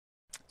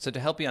So to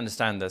help you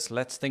understand this,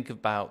 let's think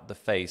about the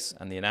face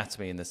and the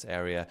anatomy in this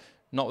area,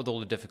 not with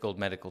all the difficult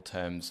medical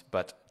terms,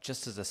 but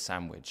just as a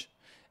sandwich.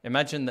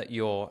 Imagine that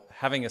you're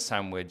having a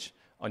sandwich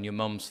on your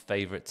mum's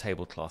favorite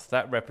tablecloth.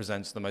 That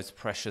represents the most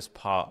precious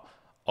part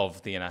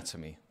of the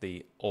anatomy,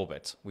 the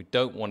orbit. We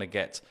don't want to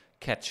get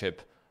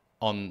ketchup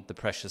on the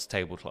precious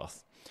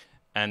tablecloth.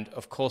 And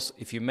of course,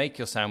 if you make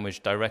your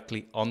sandwich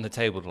directly on the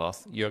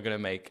tablecloth, you're going to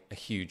make a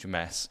huge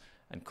mess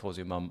and cause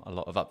your mum a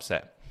lot of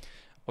upset.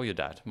 Or your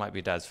dad. Might be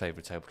your dad's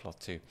favorite tablecloth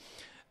too.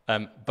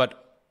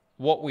 But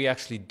what we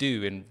actually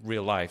do in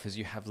real life is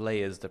you have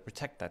layers that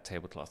protect that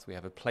tablecloth. We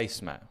have a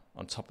placemat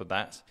on top of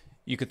that.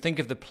 You could think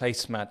of the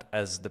placemat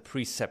as the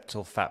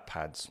preseptal fat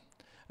pads.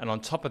 And on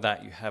top of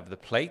that, you have the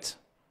plate,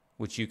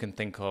 which you can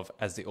think of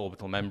as the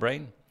orbital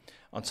membrane.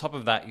 On top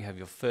of that, you have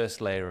your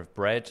first layer of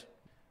bread,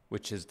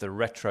 which is the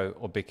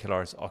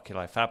retroorbicularis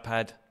oculi fat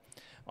pad.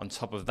 On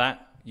top of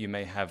that, you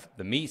may have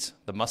the meat,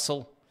 the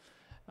muscle.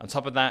 On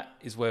top of that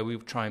is where we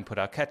try and put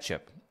our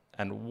ketchup.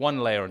 And one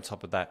layer on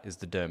top of that is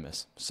the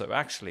dermis. So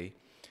actually,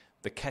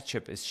 the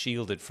ketchup is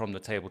shielded from the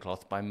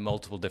tablecloth by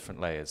multiple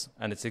different layers.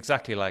 And it's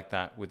exactly like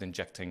that with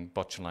injecting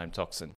botulinum toxin.